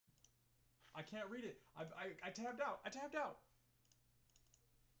I can't read it. I tabbed out. I tabbed out.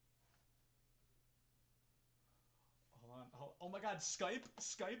 Hold on. Oh my god,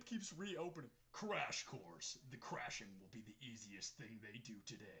 Skype keeps reopening. Crash course. The crashing will be the easiest thing they do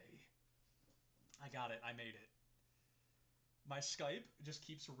today. I got it. I made it. My Skype just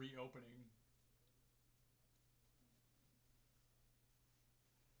keeps reopening.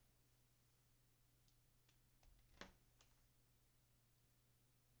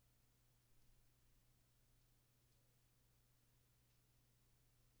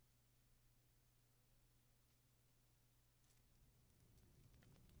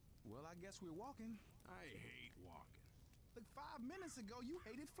 Well, I guess we're walking. I hate walking. Like 5 minutes ago, you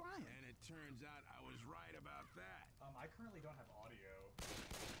hated flying. And it turns out I was right about that. I currently don't have audio.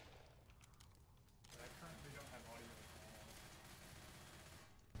 I currently don't have audio at all.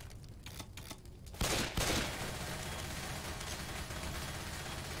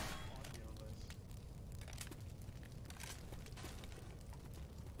 Audio list.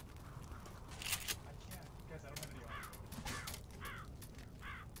 I can't. Guys, I don't have any audio.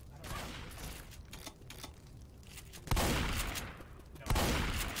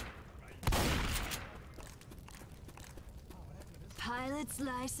 Pilot's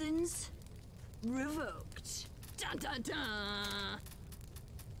license revoked. Dun dun dun.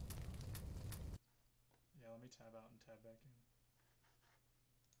 Yeah, let me tab out and tab back in.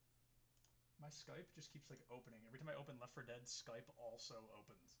 My Skype just keeps like opening. Every time I open Left 4 Dead, Skype also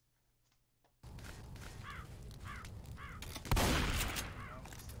opens.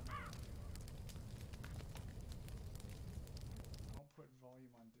 Don't put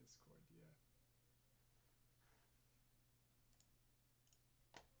volume on Discord yet.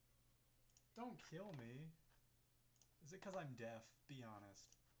 Don't kill me. Is it because I'm deaf? Be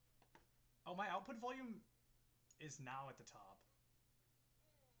honest. Oh, my output volume is now at the top.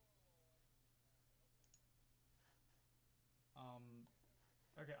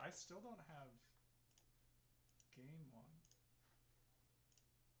 Okay, I still don't have game one.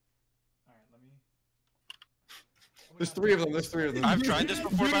 Alright, let me... There's three of them, there's three of them. I've tried this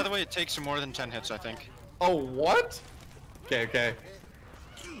before, by the way. It takes more than 10 hits, I think. Oh, what? Okay, okay.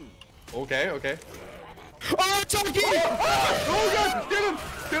 Okay, okay. Oh, Chucky! Oh god! Get him!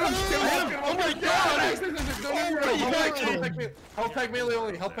 Get him! Get him! Oh my god! Health pack melee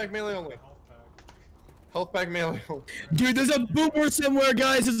only! Health pack melee only! Health pack melee only! Dude, there's a boomer somewhere,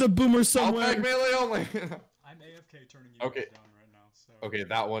 guys! There's a boomer somewhere! Health pack melee only! I'm AFK turning you okay. guys down right now, so... Okay,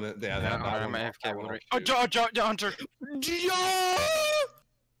 that one, yeah, that I'm one. AFK. Oh, Hunter! Is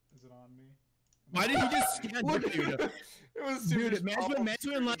it on me? Why did he just scan dude? It was Dude,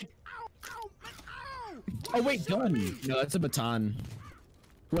 imagine like... Oh wait, gun! No, that's a baton.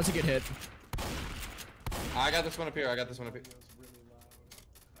 Who wants to get hit? I got this one up here, I got this one up here.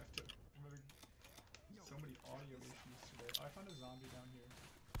 So many audio issues today. I found a zombie down here.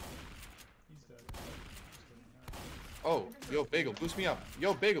 He's dead. Oh, yo, Bagel, boost me up.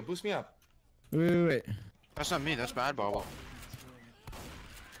 Yo, Bagel, boost me up. Wait. That's not me, that's Bad Bobble.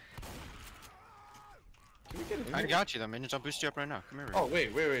 I got you though, minions. I'll boost you up right now. Come here. Oh,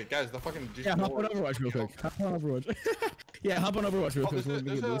 wait, guys, the fucking... Yeah, hop on Overwatch real quick. Hop on Overwatch. Yeah, hop on Overwatch real quick.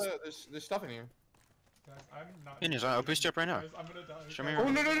 There's stuff in here. Minions, I'll boost you up right now. Guys, I'm gonna die. Show me Oh,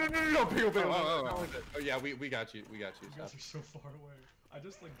 your... no, Bagel. Oh. Oh, yeah, we got you, You guys are so far away. I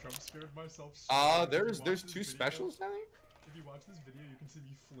just like jump scared myself so hard. There's two specials down here? If you watch this video, you can see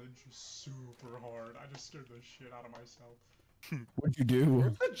me flinch super hard. I just scared the shit out of myself. What'd you do?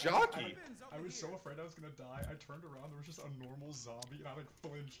 Where's the jockey? I was so afraid I was gonna die. I turned around, there was just a normal zombie, and I like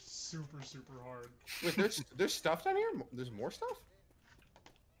flinched super hard. Wait, there's stuff down here? There's more stuff?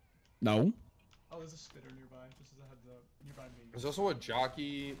 No. Oh, there's a spitter nearby, just as a heads up. Nearby me. There's also a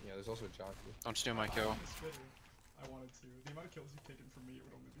jockey. Yeah, there's also a jockey. Don't steal my kill. I wanted to. The amount of kills you've taken from me, it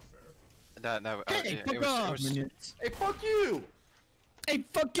would only be fair. Hey, it was Hey, fuck you! Hey,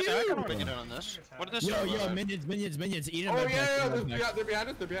 fuck you! I can get in on this. What did this Yo, minions, eat them. Oh, yeah, they're behind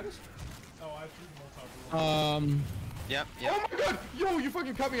us, Oh, I threw the Molotov. Yep. Oh my god! Yo, you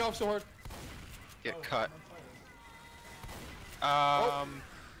fucking cut me off so hard. Get cut. Oh,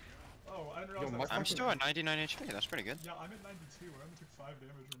 I didn't realize that. I'm still at 99 HP, that's pretty good. Yeah, I'm at 92, I only took 5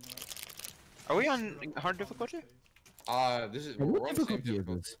 damage from that. Are we on hard difficulty? This is... What difficulty is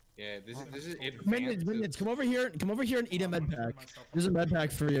this? Yeah, this is advanced. Minions, come over here and eat a med pack. There's a med pack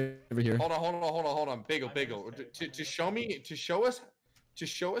for you over here. Hold on. Bagel. To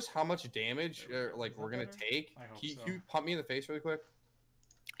show us how much damage like we're gonna take. Can you pump me in the face really quick?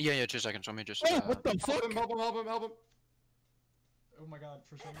 Yeah, 2 seconds. Let me just. Oh, what the fuck? Help him. Oh my god,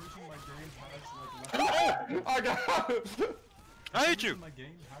 for some reason my game has like left. I got him. I hate you! My game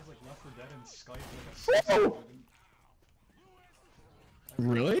has like Left 4 Dead and Skype. Like,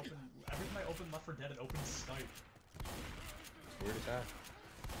 Really? every time I open Left 4 Dead, it opens Skype. Weird as that.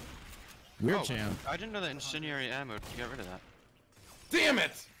 Weird Oh, champ. I didn't know that incendiary ammo. You got rid of that. Damn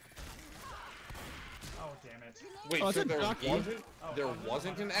it! Oh damn it. Wait, Oh, so it's a there jockey.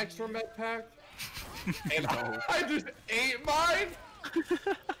 wasn't an extra med pack? And I just ate mine?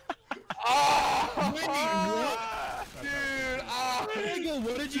 Oh! Dude, Bagel,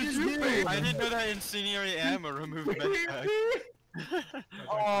 what did you just do? I didn't know that incendiary ammo removed medpack.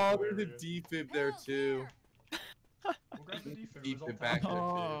 Oh, there's a defib there too. We'll grab the defib. Defib Result back time. there.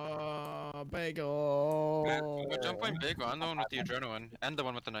 Oh, bagel. But jump point big. I'm the one with the adrenaline and the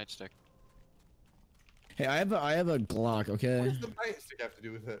one with the nightstick. Hey, I have a Glock, What okay? does the nightstick have to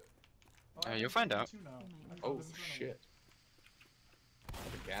do with it? Oh, You'll find out. Oh shit.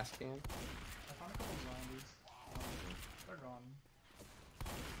 The gas can? I found a couple zombies. They're gone.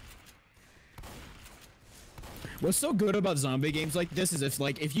 What's so good about zombie games like this is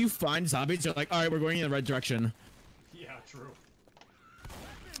if you find zombies, you're like, all right, we're going in the right direction. Yeah, true.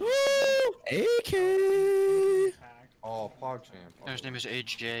 Woo! AK. Pack. Oh, PogChamp. No, his name is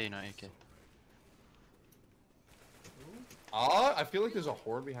AJ, not AK. I feel like there's a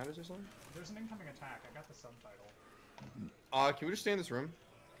horde behind us or something. There's an incoming attack. I got the subtitle. Can we just stay in this room?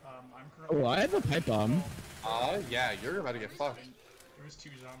 I'm currently. Oh, I have a pipe bomb. Yeah, you're about to get fucked. It was 2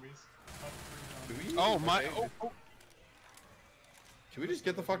 zombies. Oh, 3 Do zombies. we? Oh my! Okay. Oh. Can we just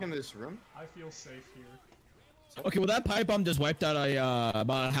get the fuck into this room? I feel safe here. Okay, well that pipe bomb just wiped out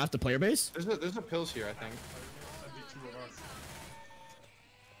about half the player base. There's a pills here, I think. That'd be 2 of us.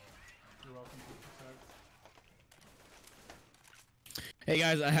 You're welcome to protect. Hey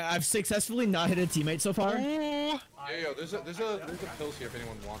guys, I've successfully not hit a teammate so far. Yo, there's a pills here if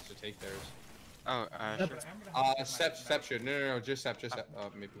anyone wants to take theirs. Oh, sure. Sep should. No, just Sep,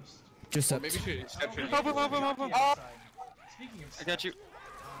 maybe. Just Or maybe Sep should. Help him. Speaking of I got you.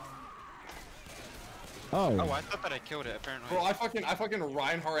 Oh. Oh, I thought that I killed it, apparently. Bro, I fucking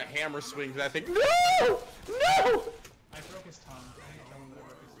Reinhardt hammer swings that thing. No! No! I broke his tongue. I didn't know that I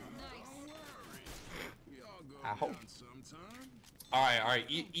broke his tongue. We all go Ow. down sometime. Alright,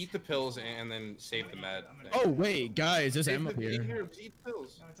 eat the pills and then save the med. Oh wait, guys, there's Save ammo the- here. Eat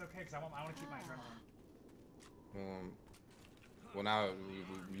pills. No, it's okay, because I want to keep my adrenaline. Well now,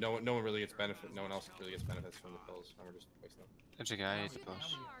 no one really gets benefit. No one else really gets benefits from the pills. And we're just wasting them. It's a guy, I ate the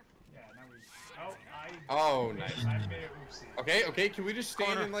pills. Yeah, now we. Oh, Oh, nice. I made it oopsie. Okay, can we just stand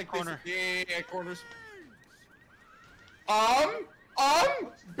Corner, in like corner. this? Yeah, corners.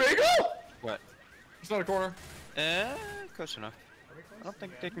 Bagel? What? It's not a corner. Close enough. Are we close? I don't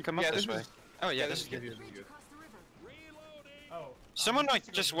think Yeah. they can come up Yeah, this this way. is- Oh yeah, this this is good. This is good. Oh. Someone I'm like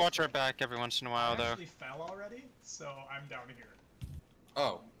supposed to just go watch this our way. back every once in a while I though. actually fell already, so I'm down here.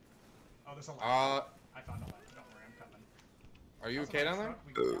 Oh, Oh, there's a ladder. I found a ladder. Don't worry, I'm coming. are you Also, okay my down there? truck,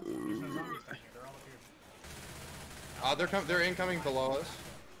 we can jump. There's no zombies down here. They're all up here. They're incoming below us.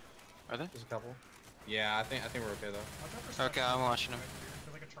 Are they? There's a couple. Yeah, I think we're okay though. Watch out for Okay, special I'm watching them. right here.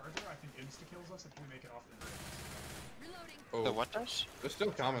 There's like a charger. I think insta kills us if we make it off the bridge. Oh, The what does? they're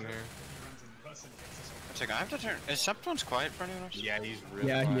still coming here. If he runs into us and gets us over. It's like I have to turn. Is Septon's quiet for anyone else? Yeah, he's really.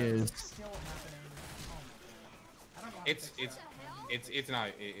 Yeah, he quiet. is. Still happening. Oh my god. I don't know how to It's fix that.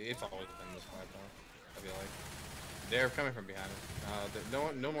 it's always been this way though. I feel like they're coming from behind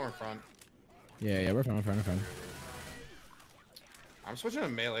us. No more in front. Yeah, we're fine. I'm switching to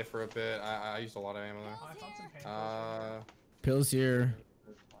melee for a bit. I used a lot of ammo Oh, there. I found some painkillers. Pills here.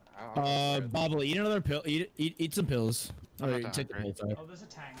 I'm Bobble, eat another pill. Eat some pills. I'm Oh, not that take the hungry. pills. Sorry. Oh, there's a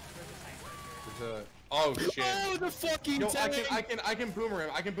tank. There's a tank right here. Oh shit! Oh, the fucking Yo, tank! I can boomer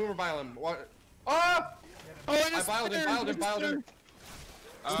him. I can boomer bile him. What? Ah! Oh, I biled him.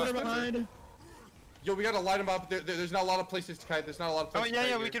 Splinter behind. Yo, we gotta light him up. There's not a lot of places to kite. There's not a lot of Oh places. yeah, to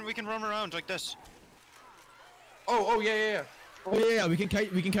yeah. kite We can run around like this. Oh yeah. Oh yeah, we can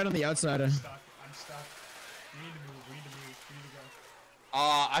kite on the outside. I'm stuck. We need to move. We need to go.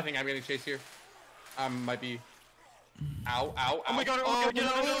 I think I'm getting chased here. Might be. Ow. Oh my god! Oh my god! Get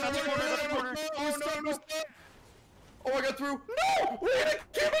out! That's the corner! That's the corner! Oh, I got through. No! Wait, I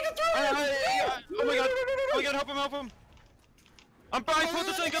can't make it through. Oh my god! Oh my god! Help him! I pulled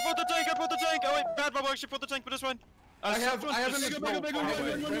the tank! I pulled the tank! Oh wait, bad Bubble actually pulled the tank, but it's fine. I have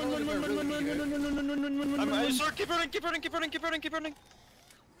Sir, keep running!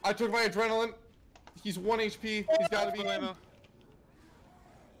 I took my adrenaline. He's 1 HP. He's gotta be. Ammo.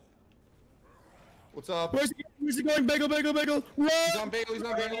 What's up? Where's he going? Bagel! Run! He's on bagel.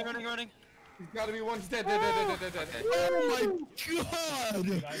 Running. He's gotta be one. He's dead, dead. Oh my god!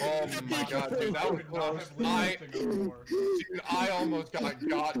 Oh my god, dude, that was close. Dude, I almost got,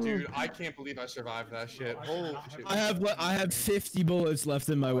 dude. I can't believe I survived that shit. Holy shit. I have 50 bullets left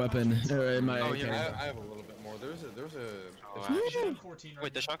in my weapon. In my AK. Yeah, I have a little bit more. There's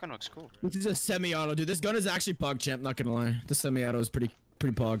Wait, the shotgun looks cool. This is a semi-auto, dude. This gun is actually pog champ. Not gonna lie. The semi-auto is pretty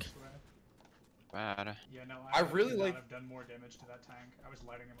pog. Bad. Yeah, no, I really like. I've done more damage to that tank. I was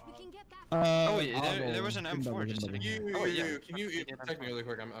lighting him up. Oh, wait, there was an M4 just sitting here. Oh yeah. Can you protect me really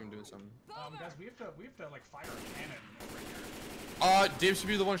quick? I'm doing something. Guys, we have to like fire a cannon over here. Dibs should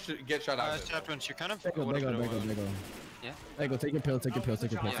be the one to get shot out. Chaplains, you're kind of. There you go. Yeah. There you go. Take your pill. Take your pill.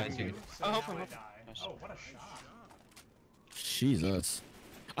 Take your pill. Yeah, Take your pill. Oh, now hope I I'm die. Oh, what a shot. Jesus.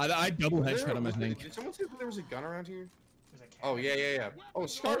 I double headshot him, I think. Did someone say that there was a gun around here? There's a Oh cannon. yeah. Oh,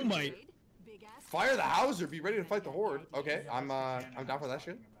 Scar. Oh my. Fire the Hauser. Be ready to fight the Horde. Okay, I'm down for that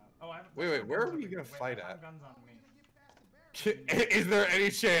shit. Oh, I have Wait, where are we gonna Wait, fight I have at? guns on me. Is there any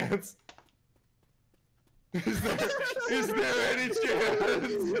chance? Is there any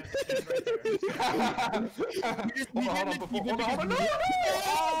chance? Hold on. No!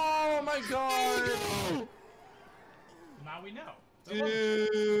 Oh my god! Now we know.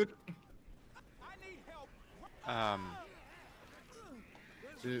 Dude.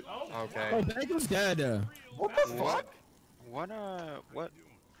 Dude. Oh, Okay. Bagel's dead. What the fuck? What,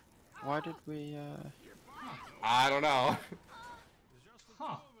 why did we, I don't know.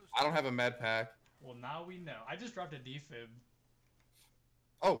 Huh. I don't have a med pack. Well, now we know. I just dropped a defib.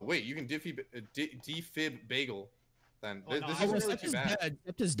 Oh wait, you can defib bagel. Then Oh, no, this I isn't was- really too bad.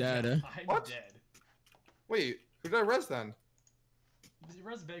 Except is dead. I'm What? dead. Wait, who did I res then?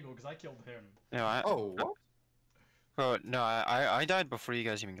 Res Bagel, because I killed him. no, Oh, what? Oh, no, I died before you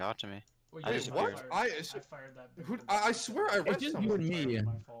guys even got to me. Wait, I yeah, just what? fired- I fired that. big Who? one. I swear I It's res just you someone. and me. It was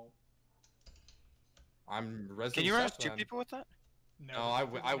my fault. I'm res. Can you res 2 people with that? No,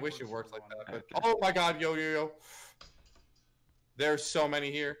 but I only wish it works worked for like one. that. But Okay. oh my god, yo. There's so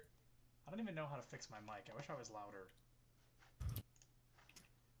many here. I don't even know how to fix my mic. I wish I was louder.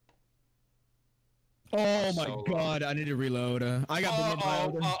 Oh my So god, I need to reload. I got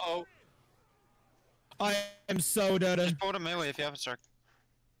bullet. Uh-oh. I am so dead. Just pull a melee if you have a start.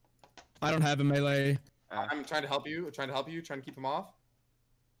 I don't have a melee. I'm trying to help you. Trying to keep him off.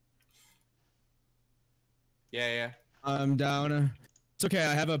 Yeah. I'm down. It's okay,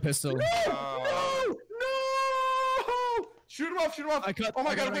 I have a pistol. Oh. No! Shoot him off! I cut. Oh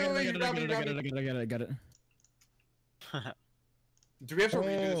my I god, got it, wait, I got you're it, down, I got it, I got it. Do we have to redo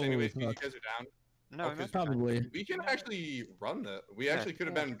this Oh, anyways? You fuck. guys are down. No, Okay, we must- Probably. We can actually run that. We Yeah, actually could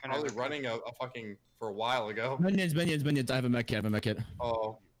have yeah, been we can probably have it. running a fucking for a while ago. Minions. I have a mech kit.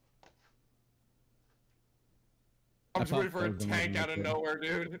 Oh. I'm I just ready popped for a those in tank my out of kit. nowhere,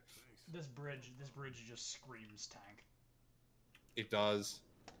 dude. This bridge just screams tank. It does.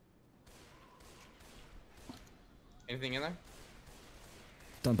 Anything in there?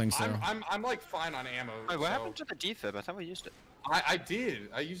 Don't think so. I'm like fine on ammo. Wait, what so- happened to the defib? I thought we used it. I did.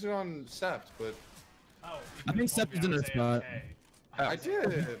 I used it on Sept, but Oh, I think Seth is in her spot. I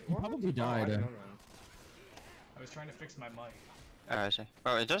did. What? probably Oh, died. I didn't know I was trying to fix my mic. Oh, I see.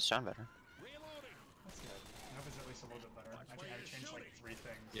 Oh, it does sound better. That's good. I hope it's at least a little bit better. I think I changed like 3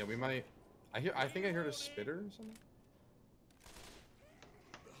 things. that. Yeah, we might. I think I heard a spitter or something.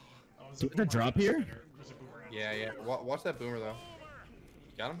 Oh, there's Do we have to boomerang drop and a here? spitter. There's a boomerang. Yeah. Watch that boomer though.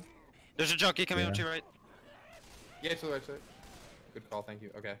 Got him? There's a junkie coming up to Yeah. your right. Yeah, to the right side. Good call, thank you.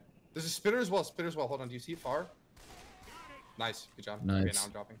 Okay. There's a spitter as well. Hold on, do you see it far? Nice, good job. Okay, Nice. now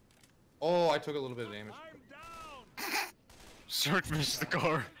I'm dropping. Oh, I took a little bit of damage. Sword missed the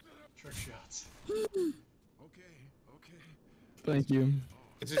car. Trick shots. Okay. Thank you.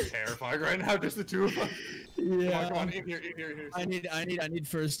 It's just terrifying right now, just the two of us. Come Yeah. on, in here. I need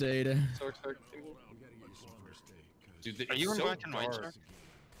first aid. Sorry. I gotta get you some first aid. 'Cause Dude, Are you it's in so black and white, dark. sir?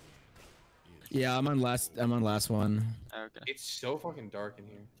 Yeah, I'm on last one. Okay. It's so fucking dark in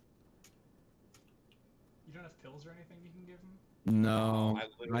here. You don't have pills or anything you can give him? No. I I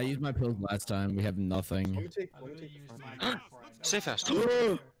literally- used my pills last time. We have Let nothing. me take. I Let me literally take. used the mine front. before I... Stay fast.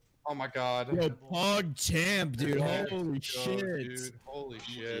 Oh my god. Yo, Pog champ, dude. Let's Holy go, shit. Dude. Holy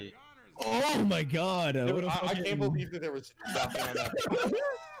shit. Oh my god. Dude, What a I fucking- can't believe that there was nothing on that.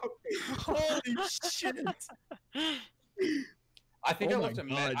 Holy shit. I think Oh I my left a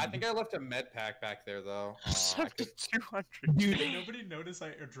med. God. I think I left a med pack back there though. I could- 200. Dude, Did nobody notice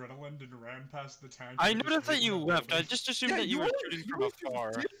I adrenaline and ran past the tank? I and just noticed that lit you up left. I building? just assumed Yeah, that you were always- shooting you from always just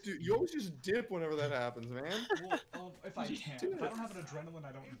afar. dip, dude. You always just dip whenever that happens, man. Well, if I just can. do If I it. don't have an adrenaline,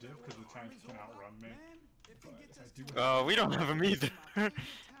 I don't dip because the tank can outrun me. But if I do Oh, we don't have him either. Town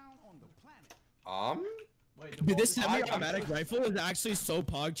on the planet. Wait, Dude, this wall- semi-automatic rifle is actually so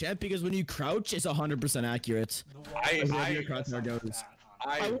pog chat because when you crouch, it's 100% accurate. the wall- I- Wherever your I- crosshair goes.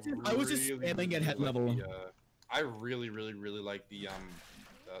 I was just spamming at head like level. I really like the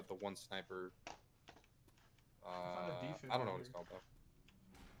one sniper. found a defib I don't know what it's called though.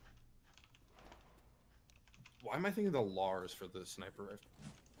 Why am I thinking the Lars for the sniper rifle?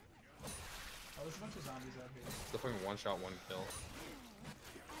 Oh, there's a bunch of zombies out here. It's the fucking one shot, one kill.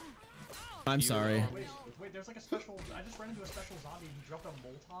 I'm sorry. Wait, there's like a special. I just ran into a special zombie. He dropped a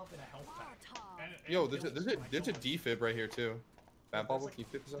Molotov and a health pack. And Yo, it there's killed a my defib right here too. Bad bubble, like- can you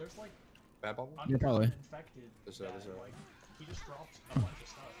pick this up? There's like Bad bubble? Yeah, probably. infected. There's that, a- like, he just dropped a bunch of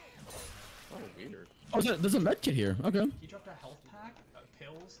stuff. Oh, weird. Oh, there's a med kit here. Okay. He dropped a health pack,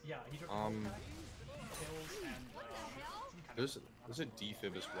 pills. Yeah, he dropped a health pack, pills, and some kind There's a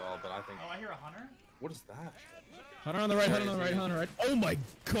defib as well, but I think. Oh, I hear a hunter. What is that? Hunter on the right, hunter on the right, hunter on the right. Oh my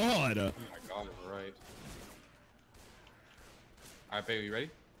god! Oh my god, right. Alright, baby, you ready?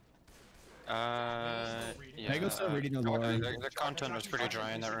 Yeah. Go start reading the lore. The content was pretty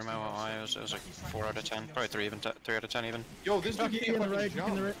dry in that room. It was like 4 out of 10, probably 3 out of 10 even. Yo, this dude Jockey can't on the fucking right,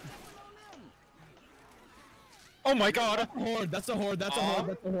 on the jump. right. Oh my god! Horde, that's a horde, that's a horde,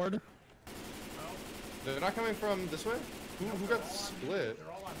 that's a horde. They're not coming from this way? Who got split?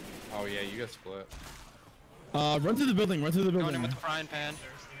 Oh yeah, you got split. Run through the building, run through the Going building. in with the frying pan.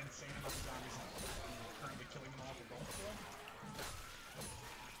 There's an insane amount of zombies currently killing them all with a golf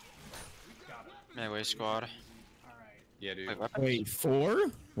club. Got it. Melee squad. Alright. Yeah, dude. Wait, weapons? Wait,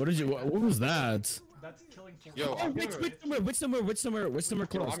 4? What did you, what was that? That's killing 4. Yo, Oh, which number Yo,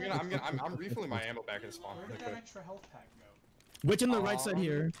 close? I'm refilling my ammo back in spawn. Where did Okay. that extra health pack go? Which on the right side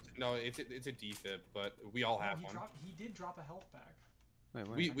here? No, it's a defib, but we all have one. He did drop a health pack.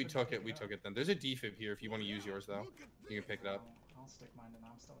 Wait, We took it then. There's a defib here if you want to use yours though. You can pick it up. I'll stick mine in.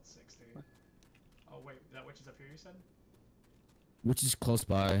 I'm still at 60. Oh wait, that witch is up here. You said? Which is close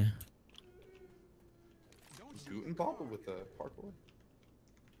by. Guten Bobble with the parkour.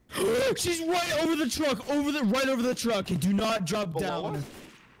 She's right over the truck, right over the truck. Do not drop Below down. us?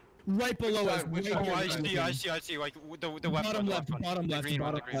 Right below us. Which right side? here. I see, like, the weapon. Bottom the left, one. bottom The left, green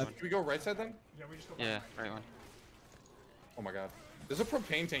one, bottom the green left. Should we go right side then? Yeah, we just go. Yeah, right one. Oh my god. There's a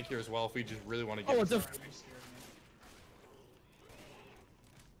propane tank here as well if we just really want to get Oh, it's a.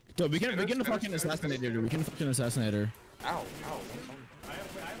 Dude, we can fucking assassinate her, dude. We can fucking assassinate her. Ow.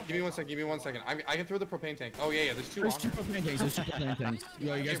 Give me one second. I can throw the propane tank. Oh yeah, there's two There's on. 2 propane tanks. There's 2 propane tanks.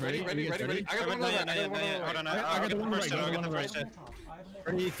 Yo, you guys Okay, ready? ready. I got one on the right. I got one on the Hold on, right. I got the one right. I'll get the first hit.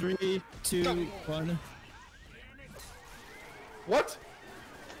 Ready? 3, 2, 1. What?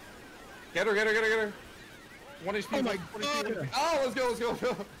 Get her. 1 HP. Oh my 1 HP. god. Oh, let's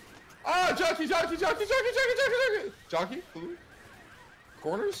go. Ah, jockey. Jockey. Blue.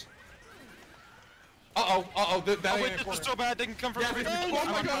 Corners. Uh-oh. That Oh ain't wait, a this corner. is so bad. They can come from everything. Oh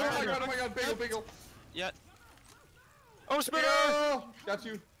my god. Bagel. Yeah. Oh, spitter! Oh, got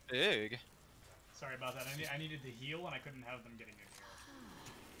you. Big. Sorry about that. I needed to heal and I couldn't have them getting in here.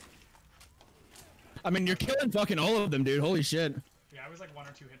 I mean, you're killing fucking all of them, dude. Holy shit. Yeah, I was like 1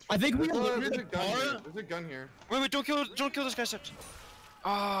 or 2 hits. I think we There's looted a the gun here. car. There's a gun here. Wait, don't kill this guy, Sips.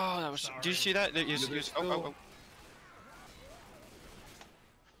 Oh, that was. Do you see that? Oh.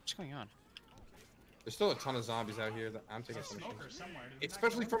 What's going on? There's still a ton of zombies out here that I'm taking There's a some smoker machines. somewhere. Did we not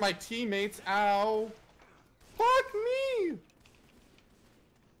Especially kill for him? my teammates. Ow. Fuck me.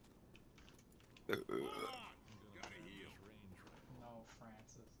 No,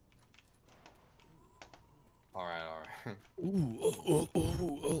 Francis. Alright.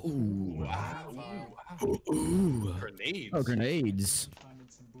 Ooh. Grenades. Oh, grenades. Finding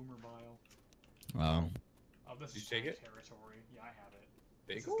some boomer bile. Wow. Oh, this Did is you take my it? territory. Yeah, I have it.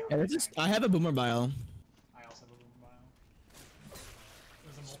 Bagel? Yeah, that's just, I have a boomer bile. I also have a boomer bile.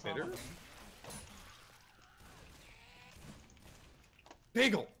 There's a Spitter? Molotov.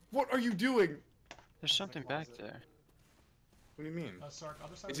 Bagel, what are you doing? There's something back there. What do you mean? Sark,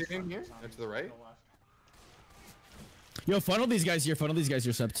 other side Is of it the in truck, here? zombies To the right? to the left. Yo, funnel these guys here,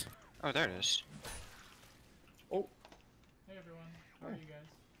 Sept. Oh, there it is. Oh, Hey everyone, how are you guys?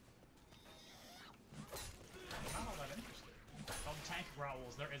 I'm not that interested. Oh, the tank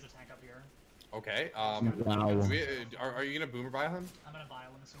growls. There is a tank up here. okay. Wow. Are you gonna boomer buy him? I'm gonna bile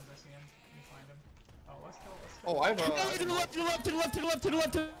him as soon as I see him. Let me find him. Oh, let's go. Oh, I have a. To the left.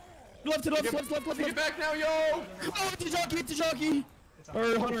 Take it back now, yo! Oh, it's a jockey. It's up Or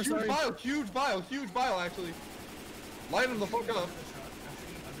here. Hunter, sorry. Huge bile, actually. Light him the fuck up.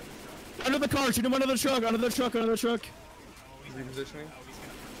 Under the car, shoot him under the truck. Is he positioning?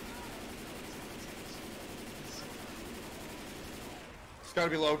 It's gotta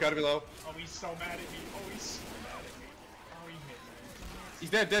be low, gotta be low. Oh, he's so mad at me. Oh, he's so mad at me. Oh, he hit me. He's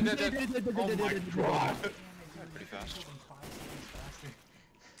dead, dead, dead, dead. Oh my god. Pretty fast. Killed him 5 seconds faster.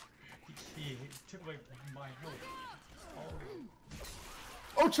 He took away my health.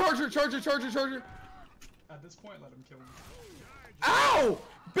 Oh, charger, charger, charger, charger. At this point, let him kill me. Ow!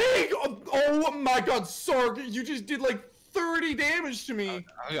 Big! Oh my god, Sarg, you just did like 30 damage to me.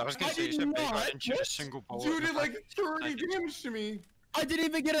 I was gonna say, you said big, I didn't shoot a single bullet. You did like 30 damage to me. I didn't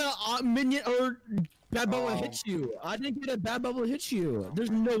even get a minion or bad bubble hit you. I didn't get a bad bubble hit you. There's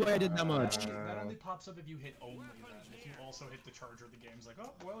no way I did that much. That only pops up if you hit only then. If you also hit the charger, the game's like,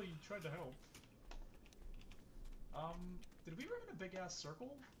 oh, well, you tried to help. Did we run in a big ass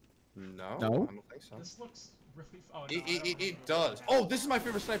circle? No, No? I don't think so. This looks really. Oh, no, It does. Oh, this is my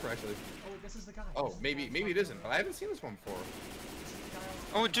favorite sniper actually. Oh, this is the guy. Oh, maybe it isn't, but I haven't seen this one before.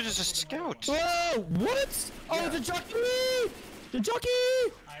 Oh, dude, it's a scout. Whoa! What? Oh, the jockey! The jockey!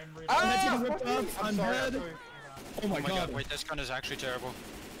 I am ready. Ah! Ripped up. I'm dead. sorry. Oh my Oh my god. god, wait, this gun is actually terrible.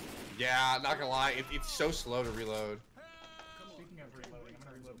 Yeah, not gonna lie, it's so slow to reload. Speaking of reloading, I'm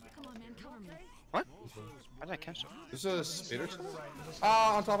gonna reload my. Come on, man, cover me. What? How did I catch it? This is a spitter To the shot? right, there's a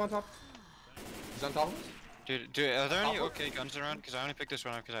Ah, on top, on top. He's on top of us? Dude, are there any okay guns around? Because I only picked this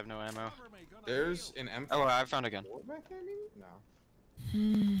one up because I have no ammo. There's an M4 Oh, I found a gun. back there, maybe? No.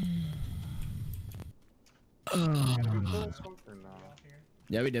 Oh. Did we pull a smoke or no? here.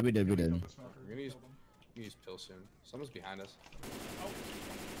 Yeah, we did. Killed the smoker. We're gonna use, Killed him. use pill soon. Someone's behind us. Oh.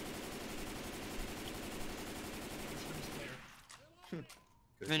 This room's clear.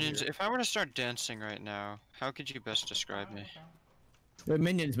 Good Minions, to hear. if I were to start dancing right now, how could you best describe me? Wait,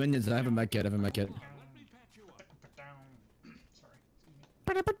 minions. I haven't met yet. Sorry.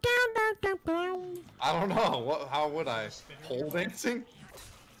 Excuse me. I don't know. What? How would I? Pole dancing?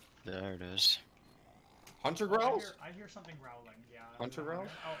 There it is. Hunter Oh, growls? I hear something growling. Yeah. Hunter growls?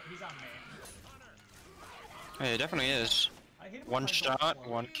 Oh, he's on me. Hey, it definitely is. I hit him with One my golf shot, club.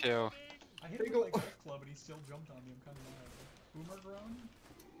 one kill. I hit him with my golf club and he still jumped on me. I'm kind of mad. Boomer grown?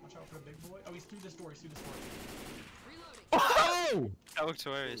 Watch out for the big boy. Oh, he's through this door. He's through this door. Oh! That looks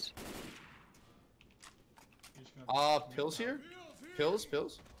hilarious. You're just gonna- Pills here? Pills?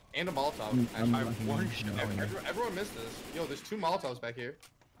 And a Molotov. I'm I looking one at shot. it. Everyone missed this. Yo, there's 2 Molotovs back here.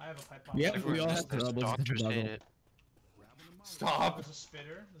 I have a pipe bomb. Yep, Everyone we all missed have this. troubles. Doctors hate it. Stop. There's a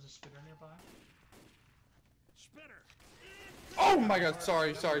spitter. There's a spitter nearby. Oh my god,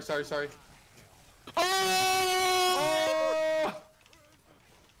 sorry. Oh!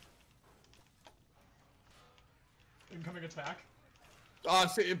 Incoming attack.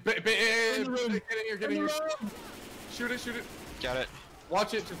 See, get in here, get in here. Shoot it. Got it.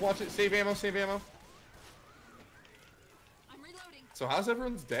 Watch it, just watch it. Save ammo. I'm reloading. So how's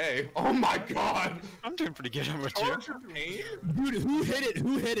everyone's day? Oh my god! I'm doing pretty good on what you. Charger pain? Dude, who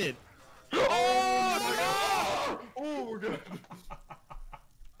hit it? Oh my god! Oh, we're good.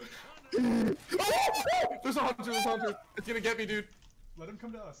 There's a hunter. It's gonna get me, dude. Let him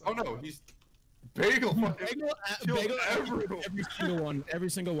come to us. Oh no, he's bagel. Bagel, Killed Bagel, everyone. every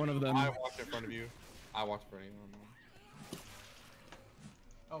single one of them. I walked in front of you. I walked in front of you.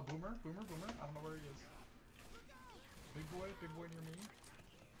 Oh, Boomer. I don't know where he is. Big boy near me.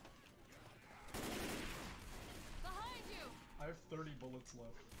 Behind you. I have 30 bullets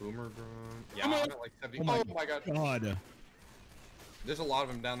left. Boomer grown. Yeah, Come I'm on. at like 70. Oh my god. God. There's a lot of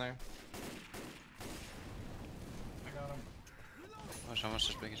them down there. I got him. Oh, it's almost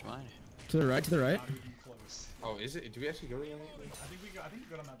as big as mine. To the right. Not even close. Oh, is it? Do we actually go to the other? I think we go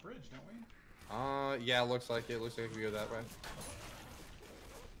on that bridge, don't we? Yeah, looks like it. Looks like we go that way.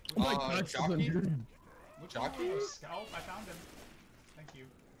 Oh my God. Jockey? Which Jockey? one? Scalp. I found him. Thank you.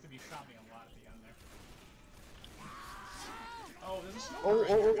 Except you shot me a lot at the end there. Oh, there's a smoker. Oh, right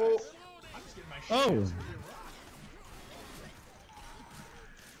here, oh. guys. I'm just getting my shit. Oh. It's really rough.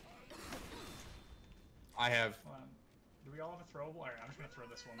 I have. Hold on. Do we all have a throwable? Alright, I'm just gonna throw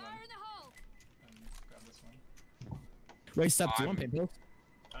this one then. Fire in the hole. And grab this one. Wait, step 2 on I'm- paint pills.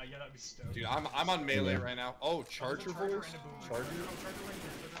 Yeah, that'd be stoked. Dude, I'm on melee right now. Oh, charger There's a charger voice. and a boomer. Charger. Oh, charger right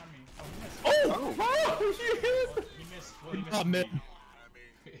here. They're on me. Oh, he missed. Oh, He missed. Well, he missed. Oh, man.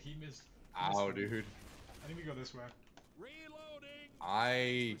 He missed. Ow, dude. I think we go this way.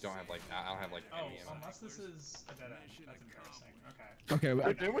 I don't have like Oh, any ammo. unless this is a dead end. That's embarrassing. Okay. Okay,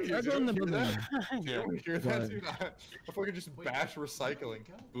 Wait, did anyone I go in the hear building. that? Yeah. Anyone hear that, What? dude? I fucking just Wait, bash where'd recycling. it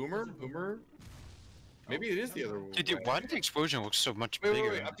go? Boomer? Was it Boomer? Maybe it is the other one. Dude, why did the explosion look so much Wait, bigger?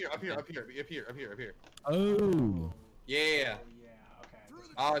 wait, in up this here. Oh. Yeah. Yeah,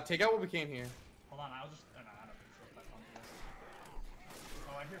 okay. Take out what we can here. Hold on, I'll just. No, I don't think so. That bomb is.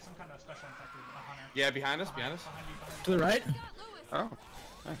 Oh, I hear some kind of special infected. A hunter. Yeah, behind us. Behind you. To the right. Got Lewis. Oh,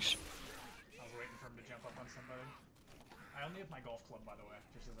 thanks. I was waiting for him to jump up on somebody. I only have my golf club, by the way,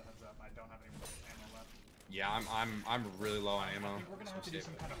 just as a heads up. I don't have any ammo left. Yeah, I'm really low on ammo. I think we're gonna have to do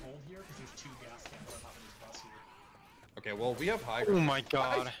some kind of hold here because there's 2 gas cans on top of this bus here. Okay, well we have high. Oh my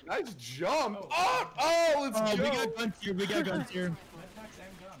god. Nice jump! Oh. Let's Oh, go! we got guns here. We got guns here. Medpacks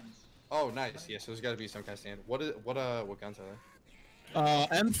and guns. Oh, nice. Yeah, so there's got to be some kind of stand. What guns are there?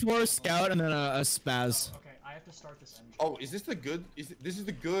 M4 Scout and then a Spaz. Okay, I have to start this engine. Oh, is this the good? This is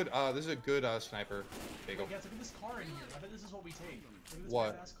a good sniper. Bagel. Yeah, look at this car in here. I bet this is what we take. Look at this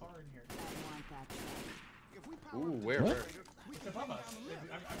What? badass car in here. Ooh, where? What? Where? It's above us.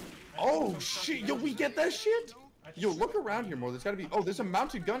 Oh shit! Yo, we get that shit? Yo, look around here more. There's got to be. Oh, there's a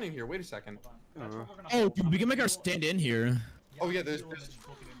mounted gun in here. Wait a second. Oh, dude, we can make our stand in here. Oh yeah, there's.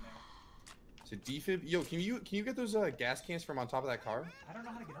 It's a defib. Yo, can you get those gas cans from on top of that car? I don't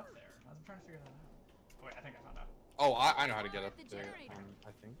know how to get up there. I'm trying to figure that out. Wait, I think I found out. Oh, I know how to get up there.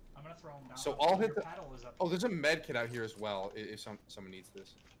 I think. I'm gonna throw them down. So I'll hit Your the. paddle is up Oh, there's a med kit out here as well. If someone needs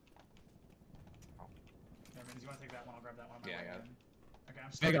this. Yeah, Minz, you wanna take that one? I'll grab that one. Yeah, I got it. Okay,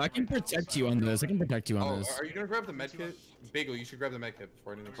 I'm Bagel, I starting can right now, protect so- you on this. I can protect you on Oh, this. are you gonna grab the med kit? Bagel, you should grab the med kit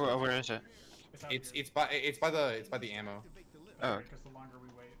before anything. Where is it? out It's here. it's by the ammo. Oh. Because the longer we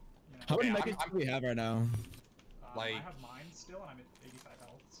wait, you know. How many Okay, medkits do we have right now? I like- have mine still, and I'm at 85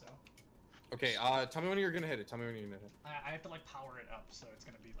 health, so Okay, tell me when you're gonna hit it. Tell me when you're gonna hit it. I have to like power it up, so it's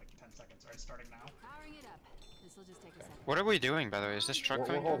gonna be like 10 seconds. Alright, starting now. Powering it up. This will just take a second. What are we doing, by the way? Is this truck We're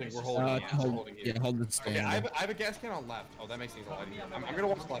thing? holding. We're holding. Yeah, we're holding here. Yeah, hold the Okay, stand. I have a gas can on left. Oh, that makes things a lot easier. I'm gonna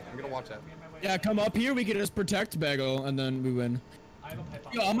watch left. I'm gonna watch that. Me and my way Yeah, come up here. We can just protect Bagel, and then we win. I have a pipe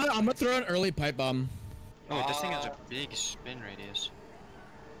bomb. Yo, I'm gonna throw an early pipe bomb. Oh, wait, this thing has a big spin radius.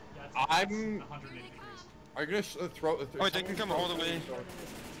 Yeah, it's I'm- 180 degrees. Are you gonna throw? Oh, wait, they can come all the way.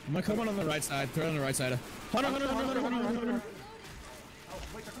 I'm gonna come on the right side. Throw it on the right side. Hunter. Oh,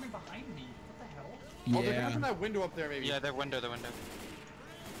 wait, they're coming behind me. What the hell? Oh, they're gonna Yeah. open that window up there, maybe. Yeah, the window, the window.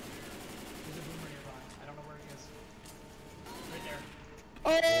 There's a boomer nearby. I don't know where he is. Right there.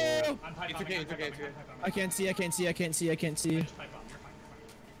 Oh! I'm pipe It's bombing, okay, I'm it's pipe okay, it's bombing, okay. I'm pipe bombing. I can't see. Just pipe bomb, you're fine.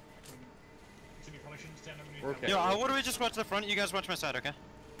 So you probably shouldn't stand underneath We're that okay. Yo, window. what do we just watch the front? You guys watch my side, okay? Open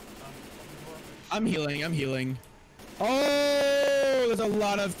the door up, but I'm healing. Oh, there's a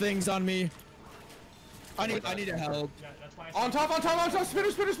lot of things on me. I need to help. yeah, that's why I On top! Spinner! Watch out!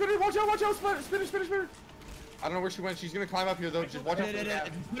 Spinner! I don't know where she went. She's gonna climb up here though. Just watch out for the gap.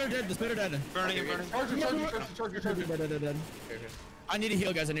 The spitter dead. Burning and burning. Charger. Dead. Okay. I need to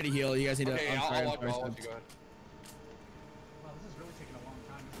heal, guys. You guys need to. Okay, I'm I'll sorry, watch you. I'm I'll sorry. let you go ahead. Wow, this is really taking a long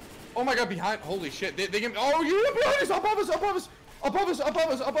time. Oh my god, behind! Holy shit! They get. Oh, you're behind us! Above us!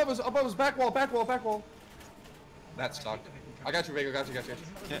 Back wall! That sucked. I got you, Vega. Got you. There's another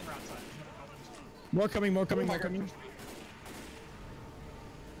Yeah. boomer outside. More coming. Oh my God.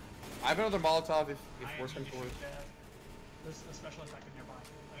 I have another Molotov if I worse comes need to to worse. shoot that. There's a special effect nearby.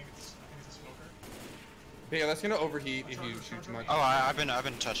 I think it's a smoker. Yeah, that's gonna overheat if you shoot too much. Oh, I've been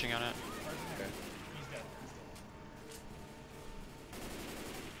touching on it. Okay. He's dead.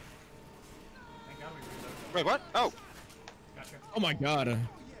 Thank God we reloaded. Wait, what? Oh! Gotcha. Oh my god.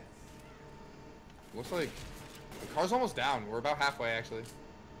 Looks like the car's almost down. We're about halfway actually.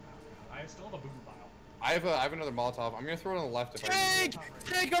 I still have a boomer pile. I have another Molotov. I'm gonna throw it on the left if I.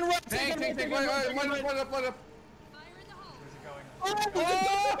 Tank on right. Tank! Light up! Fire in the hole. Where's it going?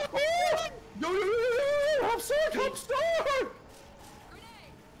 Yo! I'm stuck!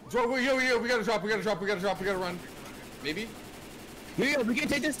 Grenade. Yo, we gotta drop, we gotta run. Maybe? Yeah, we can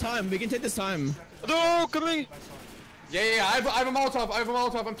take this time. No, coming! Yeah, I have a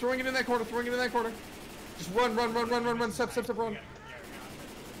Molotov. I'm throwing it in that corner, Just run. Step, run.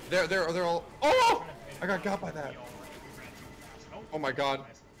 They're all. Oh! I got by that. Oh my god.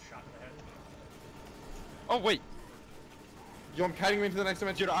 Shot to the head. Oh, wait. Yo, I'm kiting me into the next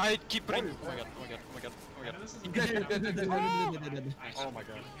dimension. Dude, I keep putting. Oh my god. I know this is Oh my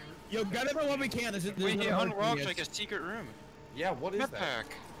god. Yo, got everyone we can. Wait, he unlocked like a secret room. Yeah, what is that? Medpack.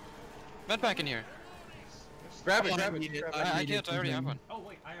 Medpack in here. Grab it. I need it. I can't, I already have one. Oh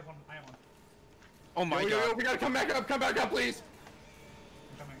wait, I have one. Oh my Yo, god. we gotta come back up, please.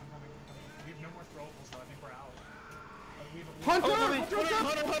 I'm coming. We have no more throwables, so I think we're out. We have a- Hunter! Oh,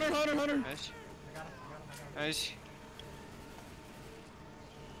 wait. Hunter. Nice. I got him. Nice.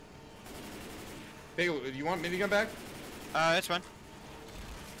 Bagel, do you want minigun back? It's fine. Alright,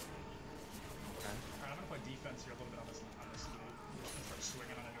 I'm gonna play defense here a little bit on this lead. I'm just gonna start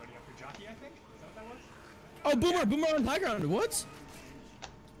swinging on anybody up here. Jockey, I think? Is that what that was? Oh, boomer on high ground. What?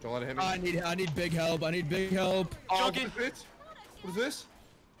 Don't let it hit me. I need big help. Oh, Jockey. what is this?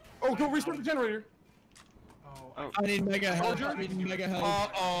 Oh, go restart the generator. Oh, Oh. I need mega help. Soldier? I need mega help.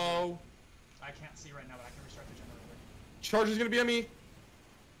 Uh-oh. I can't see right now, but I can restart the generator. Charger's gonna be on me.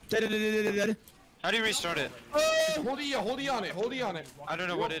 Dead. How do you restart it? Hold E on it. Hold E on it. I don't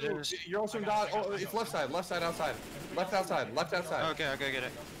know what it is. You're also in dodge. Oh, it's left side outside. Left outside. Okay, get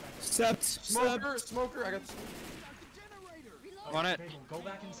it. Sept. Smoker. I got. I'm on it. Fable, go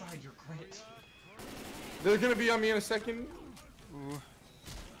back inside your crate. They're gonna be on me in a second. Ooh,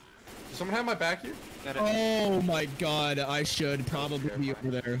 Does someone have my back here? got it. Oh my god, I should probably be over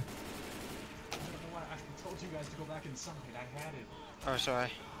there. I don't know why I told you guys to go back inside. I had it. Oh,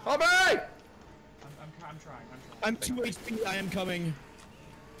 sorry. Oh, me! I'm trying. I'm 2 HP, I am coming.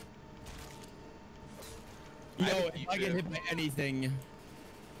 Yo, if I get hit by anything.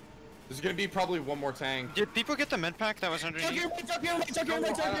 There's gonna be probably one more tank. Did people get the med pack that was underneath? Tuck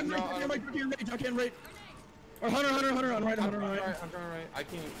in right. Or Hunter, on right. I'm going right. I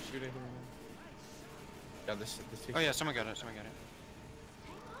can't shoot anything. Yeah, this takes. Oh yeah, someone got it.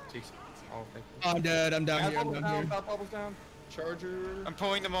 Takes. Oh, thank you. I'm dead, I'm down Bad here, I'm bubbles down here. Bad bubbles down. Charger. I'm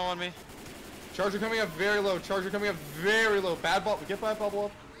pulling them all on me. Charger coming up very low. Bad bubble. Get bad bubble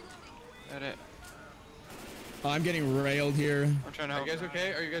up. Got it. I'm getting railed here. I'm trying to Are help. you guys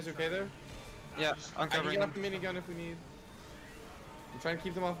okay? Are you guys okay there? Yeah, I'm I can covering get up them. the minigun if we need. I'm trying to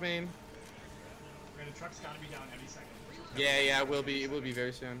keep them off main. Okay, the truck's gotta be down any second. Yeah, it will be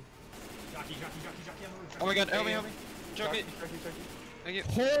very soon. Jockey on the roof. Oh my god, help me. Jockey. Chucky. Thank you.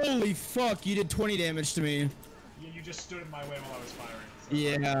 Holy fuck, you did 20 damage to me. You just stood in my way while I was firing.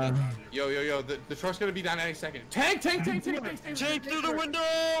 Yeah. Yo, the truck's gonna be down any second. Tank! Tank through the window!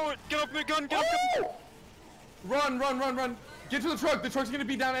 Get off my gun, Oh! Run! Get to the truck! The truck's gonna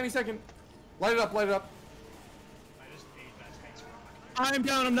be down any second. Light it up. I just ate that tank's rock. I'm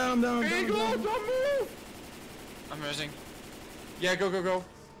down. Eagle, don't move! I'm resing. Yeah, go.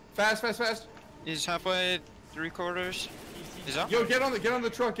 Fast. He's halfway, 3/4. He's up? Yo, get on the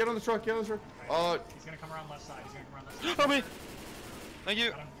truck. He's gonna come around left side. Help me! Thank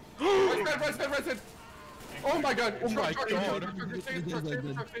you. Right side. Oh my god. Oh my Truck, god. Stay in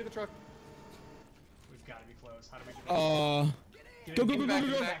the truck. We've gotta be close. How do we do it? Go. Get in the back.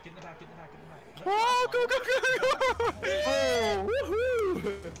 Oh, go! Oh, woohoo!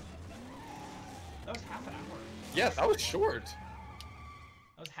 That was half an hour. Yeah, that was short.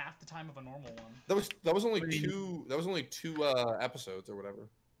 That was half the time of a normal one. That was only two episodes or whatever.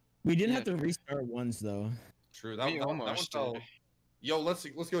 We didn't have to restart once though. True. We That one almost fell. did. Yo, let's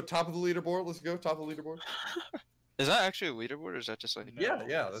go top of the leaderboard. Is that actually a leaderboard or is that just like... Yeah,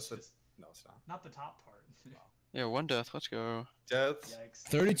 it's that's just no, it's not. not the top part. Yeah, 1 death, let's go. Deaths. Yikes.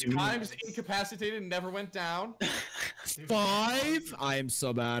 32 Times incapacitated never went down. 5. I am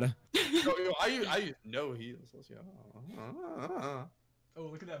so bad. Yo, I no heals. Let's go. Oh,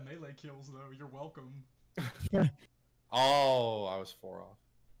 look at that melee kills though. You're welcome. Oh, I was 4 off.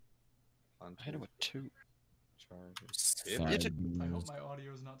 I hit him with 2. Charges. I hope my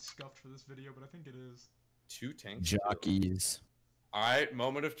audio is not scuffed for this video, but I think it is. 2 tanks. Jockeys. All right,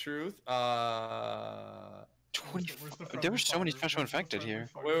 moment of truth. 20. Where's the There were so many friendly special fire? infected here.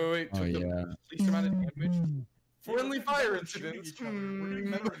 Wait. Oh, Took the yeah. least amount of damage. Friendly We're fire getting better at incidents. shooting each other. We're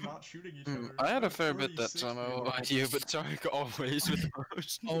getting better at not shooting each other. I had a That's fair bit that 36 time, I won't people. lie to you, but Tarek always with the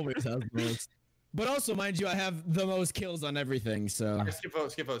most. Always has the most. But also, mind you, I have the most kills on everything, so. Alright, skip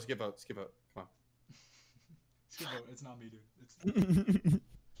vote. Come on. Skip vote, it's not me, dude. It's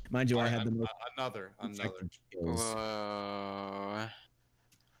Mind you, I Alright, have the most another. kills. Whoa.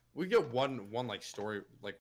 We get one like story like